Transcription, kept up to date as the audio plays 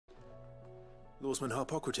Lawsman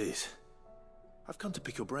Harpocrates. I've come to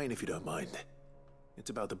pick your brain if you don't mind. It's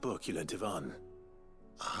about the book you lent Ivan.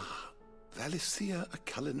 Ah, Valisthea, A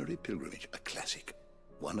Culinary Pilgrimage, a classic.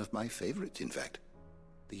 One of my favorites, in fact.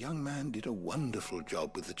 The young man did a wonderful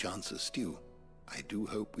job with the Chance's stew. I do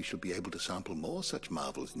hope we shall be able to sample more such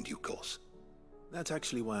marvels in due course. That's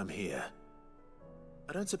actually why I'm here.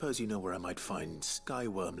 I don't suppose you know where I might find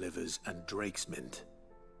skyworm livers and drake's mint.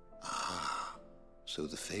 Ah, so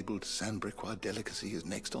the fabled Sandbrequois delicacy is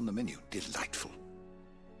next on the menu. Delightful.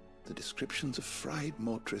 The descriptions of fried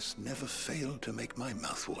mortress never fail to make my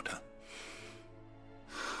mouth water.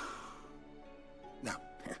 Now,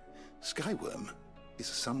 skyworm is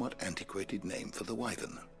a somewhat antiquated name for the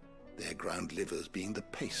wyvern, their ground livers being the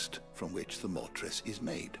paste from which the mortress is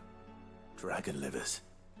made. Dragon livers.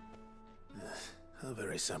 How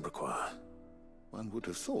very Sandbrequois. One would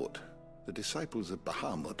have thought the disciples of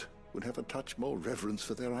Bahamut would have a touch more reverence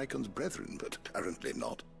for their Eikon's brethren, but apparently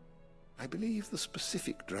not. I believe the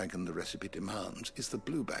specific dragon the recipe demands is the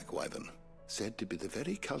blueback wyvern, said to be the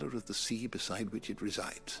very color of the sea beside which it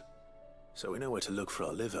resides. So we know where to look for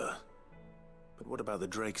our liver. But what about the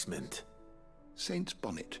drake's mint? Saint's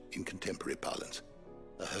bonnet in contemporary parlance,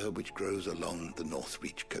 a herb which grows along the North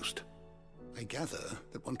Reach coast. I gather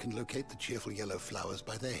that one can locate the cheerful yellow flowers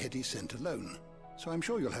by their heady scent alone, so I'm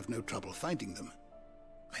sure you'll have no trouble finding them.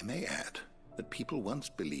 I may add that people once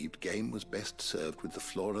believed game was best served with the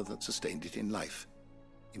flora that sustained it in life,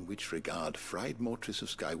 in which regard fried mortress of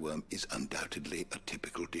skyworm is undoubtedly a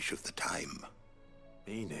typical dish of the time.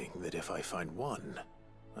 Meaning that if I find one,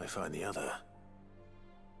 I find the other.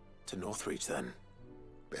 To Northreach, then.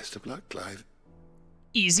 Best of luck, Clive.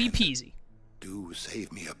 Easy peasy. Do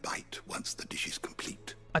save me a bite once the dish is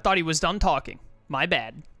complete. I thought he was done talking. My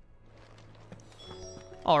bad.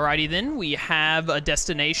 Alrighty then, we have a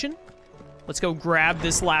destination. Let's go grab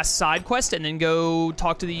this last side quest and then go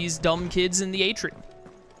talk to these dumb kids in the atrium.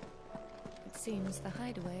 It seems the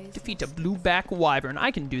hideaways. Defeat a blueback wyvern.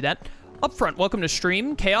 I can do that. Up front, welcome to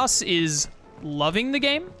stream. Chaos is loving the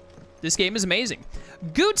game. This game is amazing.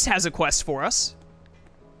 Goots has a quest for us.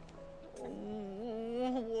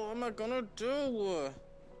 What am I gonna do?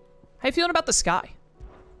 How you feeling about the sky?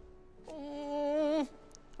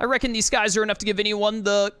 I reckon these skies are enough to give anyone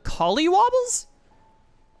the collywobbles?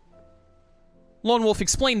 Lone Wolf,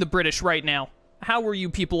 explain the British right now. How were you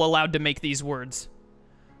people allowed to make these words?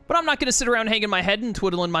 But I'm not gonna sit around hanging my head and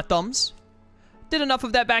twiddling my thumbs. Did enough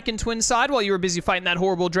of that back in Twinside while you were busy fighting that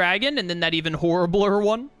horrible dragon and then that even horribler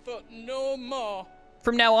one. But no more.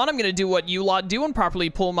 From now on, I'm gonna do what you lot do and properly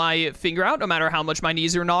pull my finger out, no matter how much my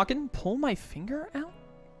knees are knocking. Pull my finger out?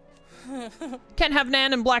 Can't have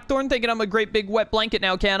Nan and Blackthorn thinking I'm a great big wet blanket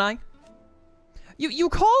now, can I? You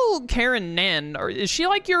call Karen Nan, or is she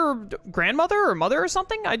like your grandmother or mother or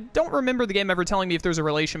something? I don't remember the game ever telling me if there's a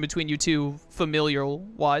relation between you two,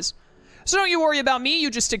 familial-wise. So don't you worry about me,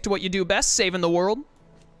 you just stick to what you do best, saving the world.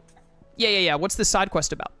 Yeah, what's this side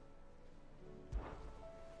quest about?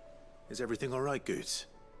 Is everything all right, Goots?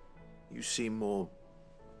 You seem more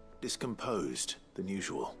discomposed than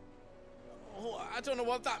usual. Oh, I don't know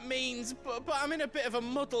what that means, but I'm in a bit of a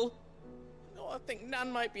muddle. Oh, I think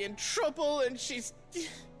Nan might be in trouble, and she's...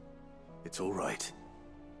 It's all right.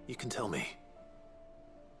 You can tell me.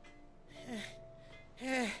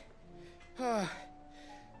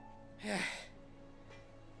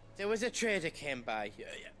 There was a trader came by.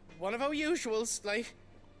 One of our usuals, like.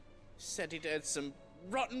 Said he'd heard some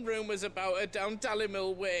rotten rumours about her down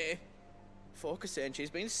Dallymill Way. Folk are saying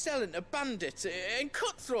she's been selling to bandits and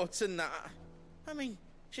cutthroats and that. I mean,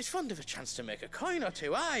 she's fond of a chance to make a coin or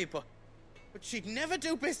two, aye, but she'd never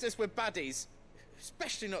do business with baddies.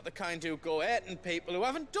 Especially not the kind who go hurting people who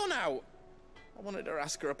haven't done out. I wanted to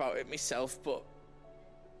ask her about it myself, but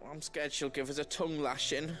I'm scared she'll give us a tongue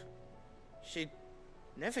lashing. She'd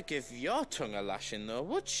never give your tongue a lashing, though,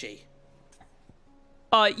 would she?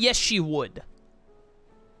 Yes, she would.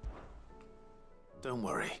 Don't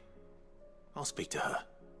worry. I'll speak to her.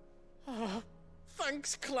 Oh,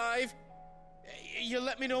 thanks, Clive. You'll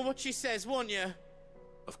let me know what she says, won't you?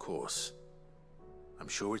 Of course. I'm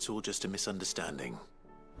sure it's all just a misunderstanding.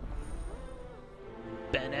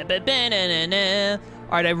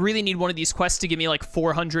 Alright, I really need one of these quests to give me like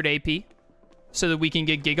 400 AP so that we can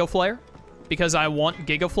get Giga Flare, because I want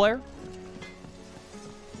Giga Flare.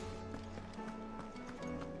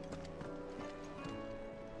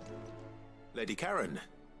 Lady Karen,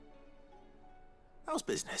 how's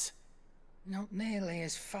business? Not nearly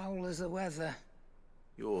as foul as the weather.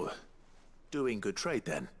 You're doing good trade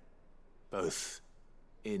then? Both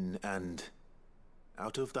in and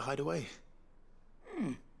out of the hideaway?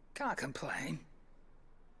 Can't complain.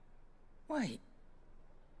 Wait,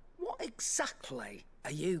 exactly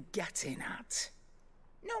are you getting at?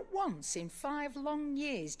 Not once in 5 long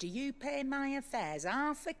years do you pay my affairs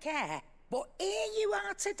half a care. But here you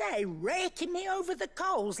are today, raking me over the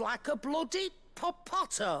coals like a bloody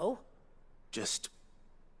popoto. Just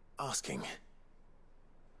asking.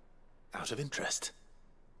 Out of interest.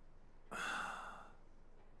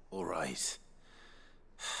 All right.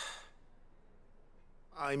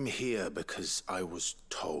 I'm here because I was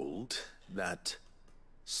told that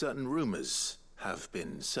certain rumors have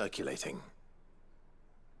been circulating.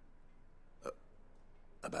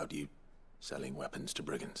 About you selling weapons to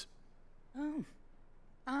brigands. Oh,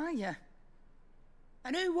 are you?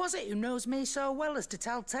 And who was it who knows me so well as to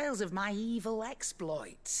tell tales of my evil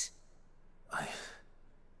exploits?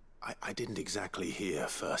 I didn't exactly hear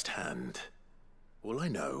firsthand. All I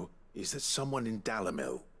know is that someone in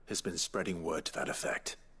Dalimil has been spreading word to that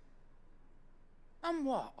effect. And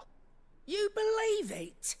what? You believe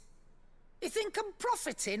it? You think I'm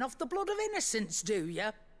profiting off the blood of innocents, do you?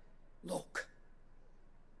 Look,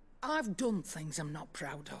 I've done things I'm not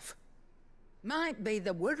proud of. Might be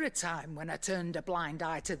there were a time when I turned a blind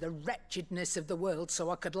eye to the wretchedness of the world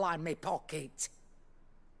so I could line my pocket.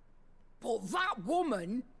 But that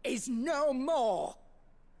woman is no more.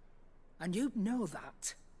 And you'd know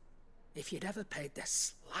that if you'd ever paid the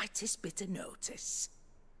slightest bit of notice.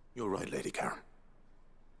 You're right, Lady Karen.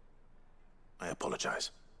 I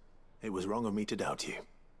apologize. It was wrong of me to doubt you.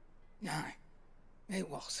 No, it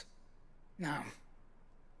was. Now,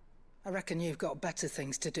 I reckon you've got better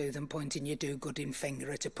things to do than pointing your do-gooding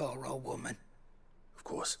finger at a poor old woman. Of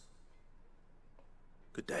course.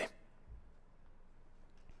 Good day.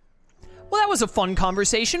 Well, that was a fun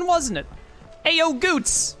conversation, wasn't it? Ayo,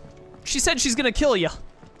 Goots! She said she's gonna kill you.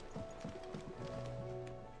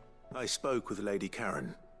 I spoke with Lady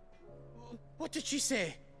Karen. What did she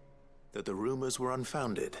say? That the rumors were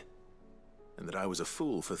unfounded, and that I was a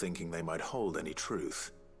fool for thinking they might hold any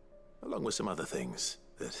truth, along with some other things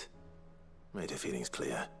that made her feelings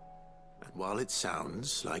clear. And while it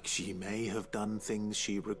sounds like she may have done things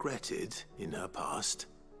she regretted in her past,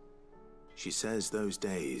 she says those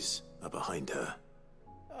days are behind her.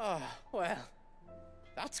 Oh, well,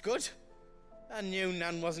 that's good. I knew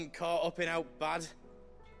Nan wasn't caught up in out bad.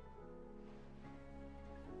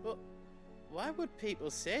 But why would people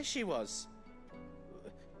say she was?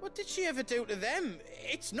 What did she ever do to them?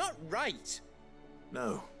 It's not right.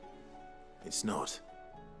 No, it's not.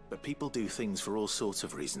 But people do things for all sorts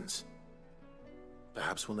of reasons.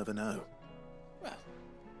 Perhaps we'll never know. Well,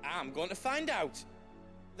 I'm going to find out.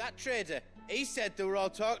 That trader, he said they were all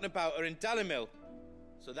talking about her in Dalimil.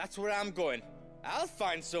 So that's where I'm going. I'll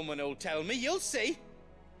find someone who'll tell me, you'll see.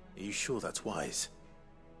 Are you sure that's wise?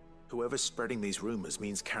 Whoever's spreading these rumors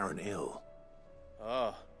means Karen ill.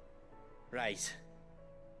 Oh, right.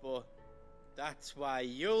 But that's why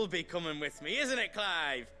you'll be coming with me, isn't it,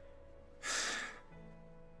 Clive?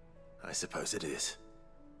 I suppose it is.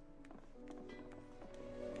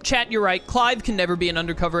 Chat, you're right. Clive can never be an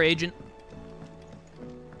undercover agent.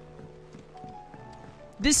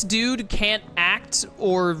 This dude can't act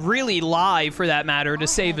or really lie, for that matter, to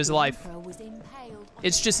save his life.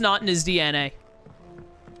 It's just not in his DNA.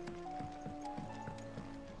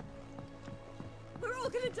 We're all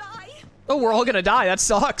gonna die. Oh, we're all gonna die. That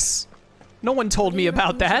sucks. No one told me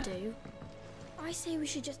about that. I say we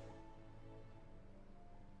should just...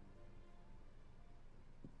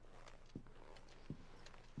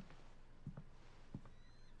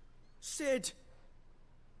 Sid!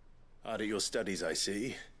 Hard at your studies, I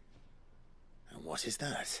see. And what is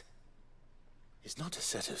that? It's not a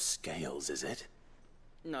set of scales, is it?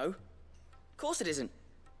 No. Of course it isn't.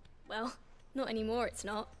 Well, not anymore, it's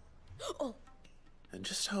not. Oh! And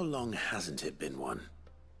just how long hasn't it been one?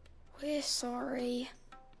 We're sorry.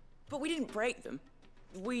 But we didn't break them.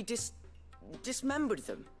 We dismembered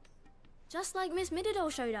them. Just like Miss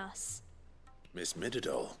Mididol showed us. Miss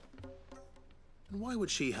Mididol? And why would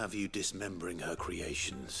she have you dismembering her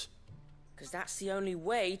creations? Because that's the only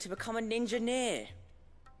way to become a ninja-neer.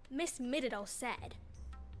 Miss Mididol said,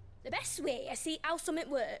 the best way to see how something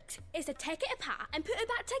works is to take it apart and put it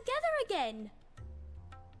back together again.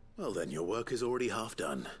 Well then, your work is already half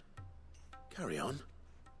done. Carry on.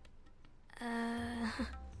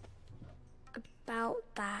 About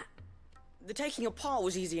that. The taking apart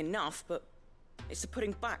was easy enough, but it's the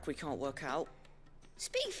putting back we can't work out.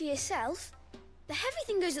 Speak for yourself. The heavy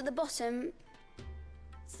thing goes at the bottom.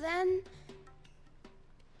 Then...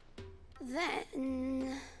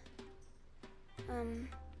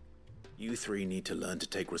 You three need to learn to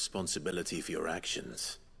take responsibility for your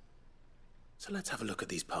actions. So let's have a look at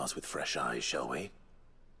these parts with fresh eyes, shall we?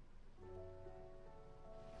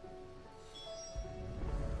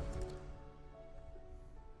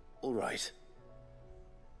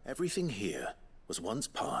 Everything here was once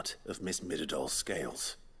part of Miss Midadol's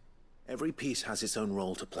scales. Every piece has its own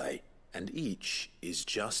role to play, and each is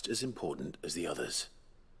just as important as the others.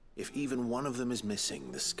 If even one of them is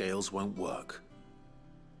missing, the scales won't work.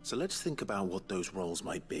 So let's think about what those roles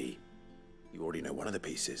might be. You already know one of the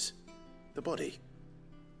pieces. The body.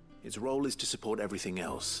 Its role is to support everything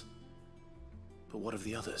else. But what of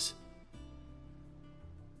the others?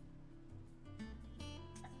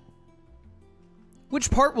 Which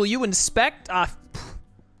part will you inspect?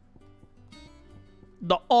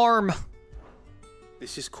 The arm.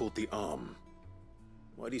 This is called the arm.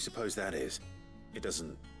 Why do you suppose that is? It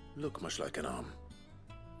doesn't look much like an arm.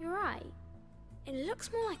 You're right. It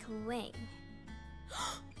looks more like a wing.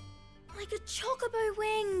 Like a chocobo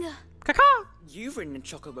wing. Caca! You've ridden a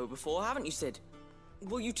chocobo before, haven't you, Sid?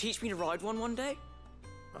 Will you teach me to ride one day?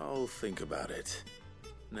 I'll think about it.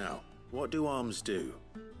 Now, what do arms do?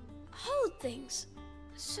 Hold things.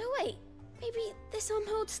 So wait, maybe this arm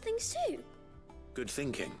holds things too? Good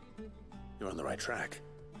thinking. You're on the right track.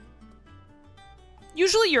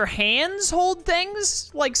 Usually your hands hold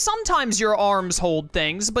things. Like, sometimes your arms hold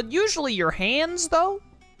things, but usually your hands, though?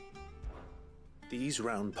 These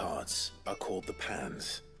round parts are called the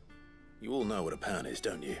pans. You all know what a pan is,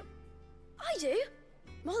 don't you? I do.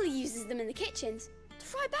 Molly uses them in the kitchens to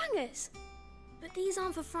fry bangers. But these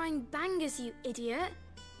aren't for frying bangers, you idiot.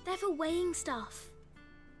 They're for weighing stuff.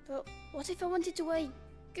 But what if I wanted to weigh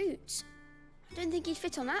Goots? I don't think he'd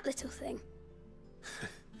fit on that little thing.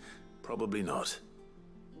 Probably not.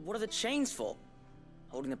 What are the chains for?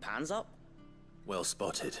 Holding the pans up? Well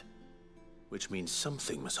spotted. Which means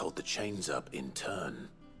something must hold the chains up in turn.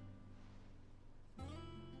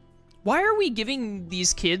 Why are we giving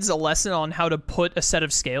these kids a lesson on how to put a set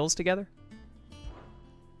of scales together?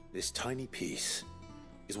 This tiny piece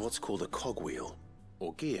is what's called a cogwheel,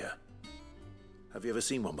 or gear. Have you ever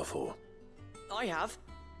seen one before? I have.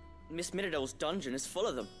 Miss Midadol's dungeon is full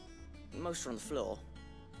of them. Most are on the floor.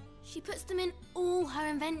 She puts them in all her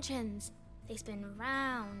inventions. They spin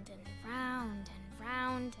round and round and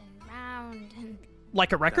round and round and...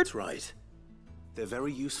 Like a record? That's right. They're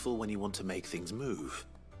very useful when you want to make things move.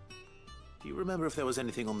 Do you remember if there was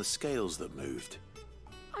anything on the scales that moved?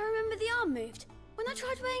 I remember the arm moved when I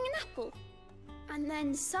tried weighing an apple. And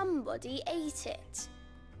then somebody ate it.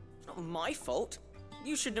 Not my fault.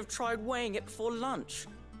 You shouldn't have tried weighing it before lunch.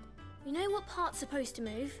 We know what part's supposed to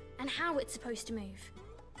move and how it's supposed to move.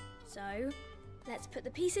 So, let's put the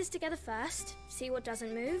pieces together first, see what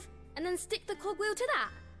doesn't move, and then stick the cogwheel to that.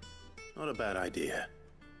 Not a bad idea.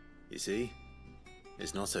 You see?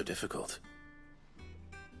 It's not so difficult.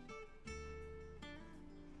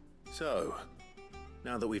 So,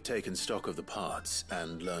 now that we've taken stock of the parts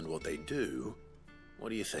and learned what they do, what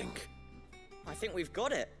do you think? I think we've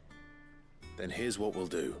got it. Then here's what we'll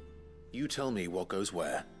do. You tell me what goes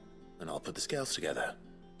where, and I'll put the scales together.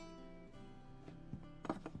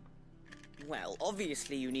 Well,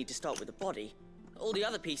 obviously you need to start with the body. All the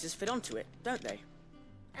other pieces fit onto it, don't they?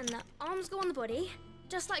 And the arms go on the body,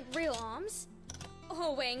 just like real arms.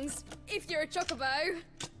 Or wings, if you're a chocobo.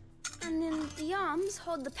 And then the arms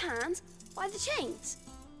hold the pans by the chains.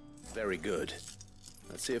 Very good.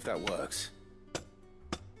 Let's see if that works.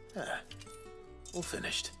 Ah, all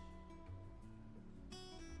finished.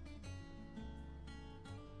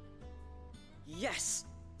 Yes!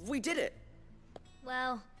 We did it!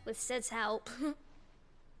 Well, with Sid's help.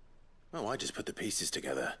 Oh, I just put the pieces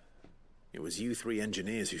together. It was you three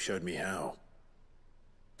engineers who showed me how.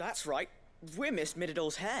 That's right. We're Miss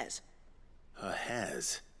Midadol's hairs. Her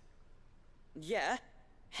hairs? Yeah,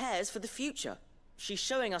 hairs for the future. She's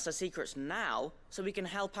showing us her secrets now, so we can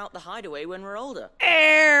help out the hideaway when we're older.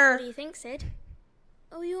 What do you think, Sid?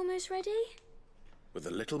 Are we almost ready? With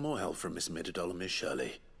a little more help from Miss Midadol and Miss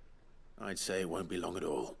Shirley, I'd say it won't be long at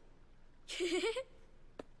all.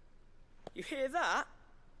 You hear that?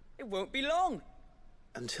 It won't be long.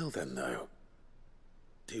 Until then, though,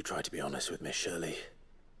 do try to be honest with Miss Shirley.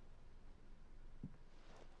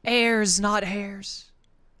 Heirs, not hairs.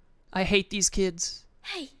 I hate these kids.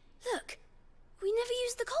 Hey, look. We never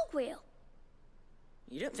used the cogwheel.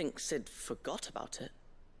 You don't think Sid forgot about it,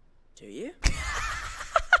 do you?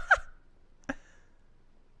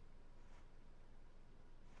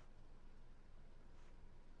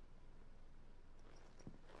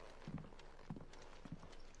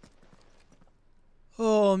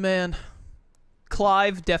 Oh, man.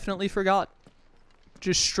 Clive definitely forgot.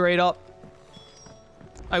 Just straight up.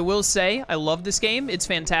 I will say, I love this game. It's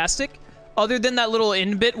fantastic. Other than that little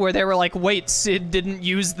end bit where they were like, wait, Sid didn't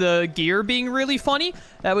use the gear being really funny,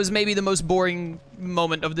 that was maybe the most boring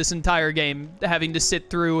moment of this entire game, having to sit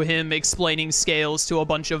through him explaining scales to a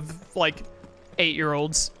bunch of, like,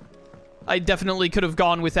 8-year-olds. I definitely could have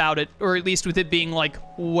gone without it, or at least with it being, like,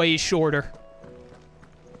 way shorter.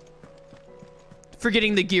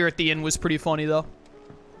 Forgetting the gear at the end was pretty funny, though.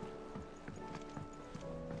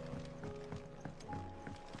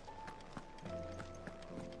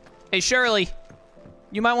 Hey, Shirley,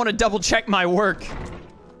 you might want to double-check my work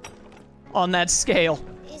on that scale.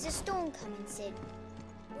 Is a storm coming, Sid?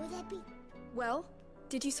 Will there be... Well,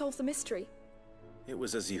 did you solve the mystery? It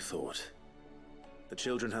was as you thought. The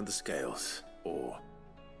children had the scales, or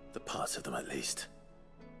the parts of them at least.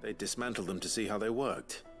 They dismantled them to see how they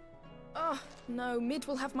worked. Oh, no, Mid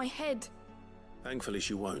will have my head. Thankfully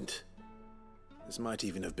she won't. This might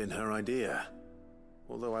even have been her idea.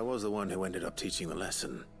 Although I was the one who ended up teaching the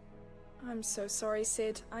lesson. I'm so sorry,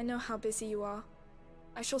 Sid. I know how busy you are.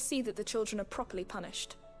 I shall see that the children are properly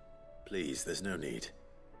punished. Please, there's no need.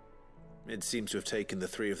 Mid seems to have taken the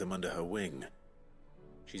 3 of them under her wing.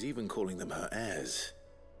 She's even calling them her heirs.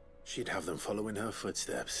 She'd have them follow in her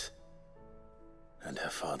footsteps. And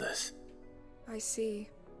her father's. I see.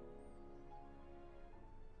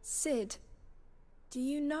 Sid, do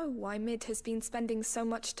you know why Mid has been spending so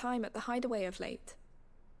much time at the Hideaway of late?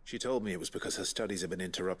 She told me it was because her studies have been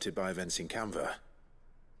interrupted by events in Canva.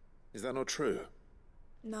 Is that not true?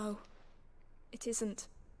 No, it isn't.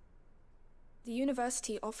 The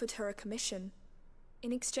university offered her a commission.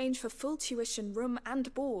 In exchange for full tuition, room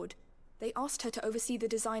and board, they asked her to oversee the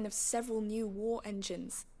design of several new war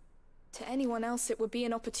engines. To anyone else it would be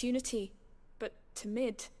an opportunity, but to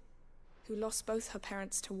Mid, who lost both her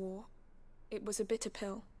parents to war, it was a bitter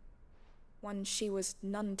pill. One she was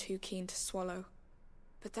none too keen to swallow.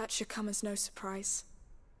 But that should come as no surprise.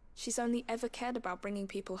 She's only ever cared about bringing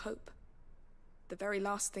people hope. The very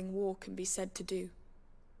last thing war can be said to do.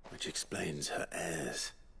 Which explains her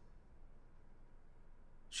heirs.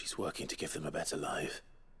 She's working to give them a better life.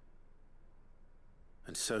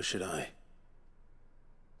 And so should I.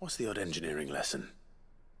 What's the odd engineering lesson?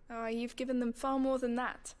 Oh, you've given them far more than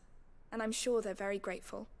that. And I'm sure they're very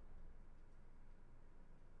grateful.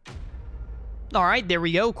 Alright, there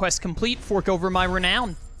we go. Quest complete. Fork over my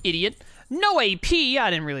renown. Idiot. No AP! I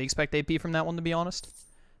didn't really expect AP from that one, to be honest.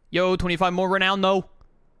 Yo, 25 more renown, though.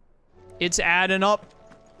 It's adding up.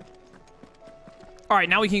 Alright,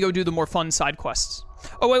 now we can go do the more fun side quests.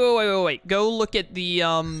 Oh, wait. Go look at the,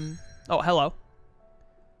 Oh, hello.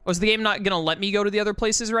 Was the game not gonna let me go to the other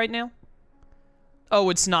places right now? Oh,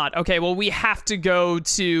 it's not. Okay, well, we have to go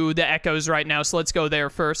to the Echoes right now, so let's go there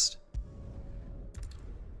first.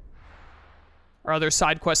 Our other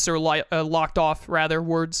side quests are locked off, rather,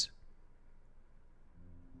 words.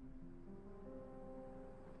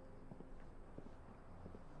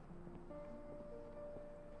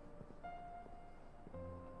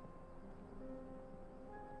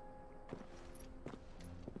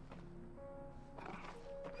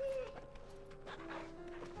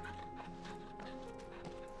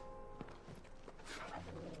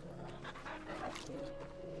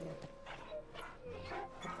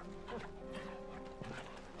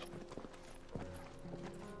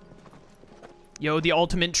 Yo, the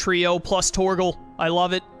ultimate trio plus Torgal. I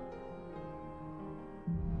love it.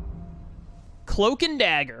 Cloak and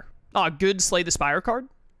Dagger. Ah, good Slay the Spire card.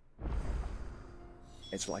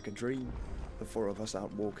 It's like a dream. The 4 of us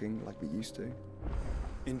out walking like we used to.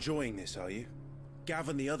 Enjoying this, are you? Gav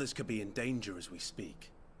and the others could be in danger as we speak.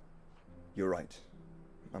 You're right.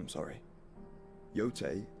 I'm sorry.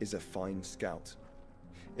 Yote is a fine scout.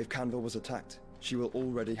 If Canva was attacked, she will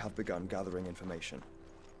already have begun gathering information.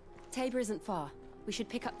 Tabor isn't far. We should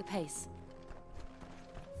pick up the pace.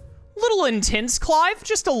 Little intense, Clive.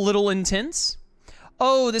 Just a little intense.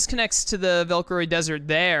 Oh, this connects to the Velcroy Desert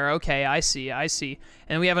there. Okay, I see.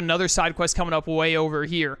 And we have another side quest coming up way over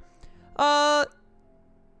here. Can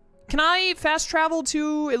I fast travel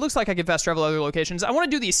to... It looks like I can fast travel to other locations. I want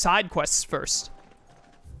to do these side quests first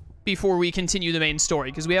before we continue the main story,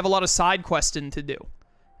 because we have a lot of side questing to do.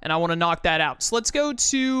 And I want to knock that out. So let's go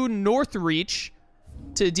to Northreach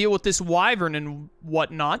to deal with this wyvern and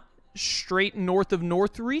whatnot. Straight north of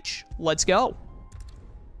Northreach. Let's go.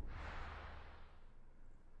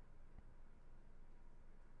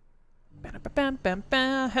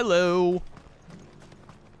 Hello.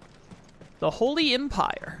 The Holy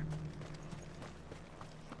Empire.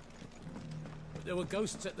 There were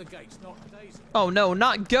ghosts at the gates, not days. Oh no,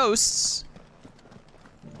 not ghosts.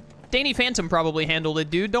 Danny Phantom probably handled it,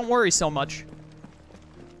 dude. Don't worry so much.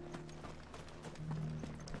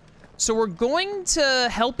 So we're going to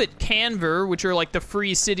help at Canver, which are like the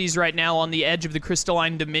free cities right now on the edge of the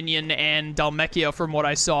Crystalline Dominion and Dhalmekia from what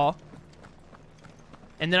I saw.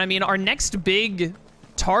 And then, I mean, our next big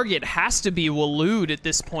target has to be Waloed at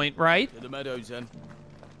this point, right? To the meadows, then.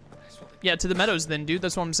 Yeah, to the meadows then, dude.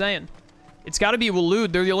 That's what I'm saying. It's got to be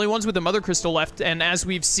Waloed. They're the only ones with the Mother Crystal left, and as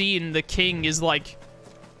we've seen, the king is, like,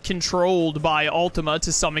 controlled by Ultima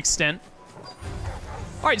to some extent.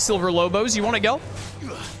 All right, Silver Lobos, you want to go?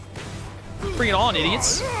 Bring it on,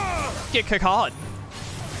 idiots. Get cacawed.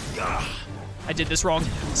 I did this wrong.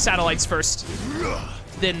 Satellites first.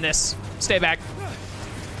 Then this. Stay back.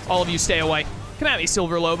 All of you stay away. Come at me,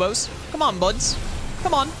 Silver Lobos. Come on, buds.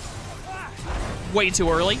 Come on. Way too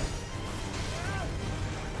early.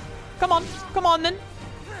 Come on. Come on, then.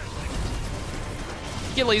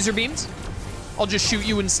 Get laser beams. I'll just shoot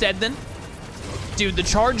you instead, then. Dude, the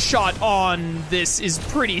charge shot on this is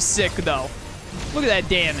pretty sick, though. Look at that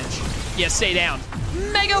damage. Yeah, stay down.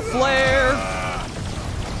 Mega Flare!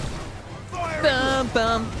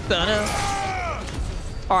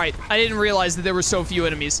 Alright, I didn't realize that there were so few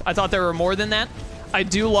enemies. I thought there were more than that. I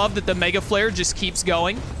do love that the Mega Flare just keeps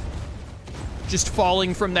going. Just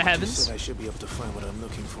falling from the heavens. Said I should be able to find what I'm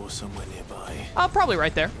looking for somewhere nearby. Probably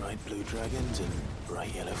right there. Bright blue dragons and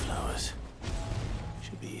bright yellow flowers.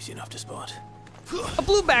 Should be easy enough to spot. A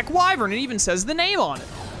blueback wyvern, it even says the name on it.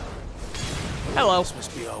 Hello. This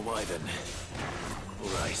must be our wyvern.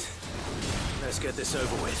 Alright. Let's get this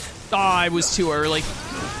over with. I was too early.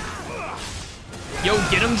 Yo,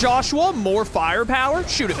 get him, Joshua. More firepower.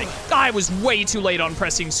 Shoot at me. I was way too late on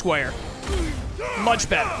pressing square. Much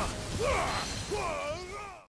better.